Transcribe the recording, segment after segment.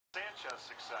Sanchez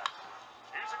success.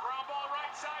 Here's a ground ball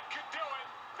right side, could do it.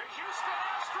 The Houston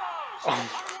Astros are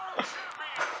world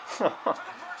champions for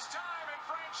the first time in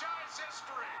franchise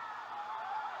history.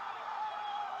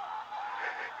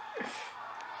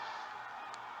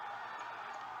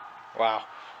 Wow.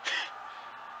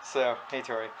 So, hey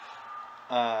Tori.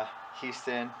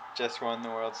 Houston just won the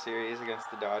World Series against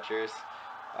the Dodgers.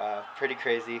 Pretty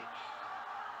crazy.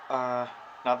 Not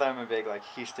that I'm a big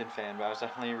Houston fan, but I was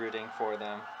definitely rooting for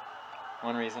them.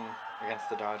 One reason against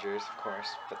the Dodgers, of course,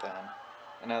 but then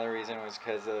another reason was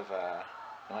because of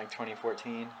in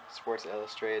 2014, Sports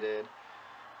Illustrated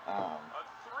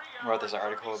wrote this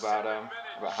article about them,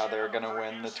 about how they were going to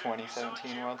win the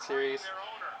 2017 World Series,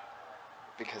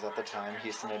 because at the time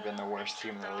Houston had been the worst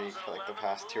team in the league for the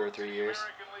past 2 or 3 years.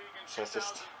 So it's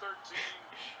just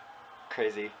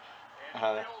crazy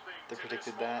how they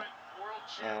predicted that.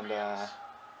 And I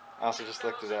also just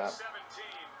looked it up.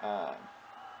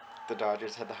 The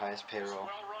Dodgers had the highest payroll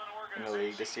in the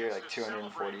league this year,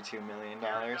 $242 million,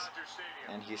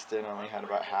 and Houston only had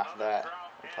about half of that,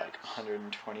 with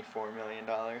 $124 million.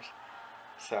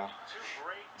 So,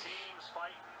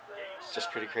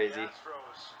 just pretty crazy.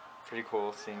 Pretty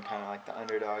cool seeing kind of the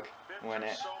underdog win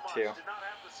it too.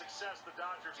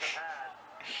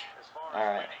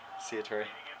 Alright, see you, Tori.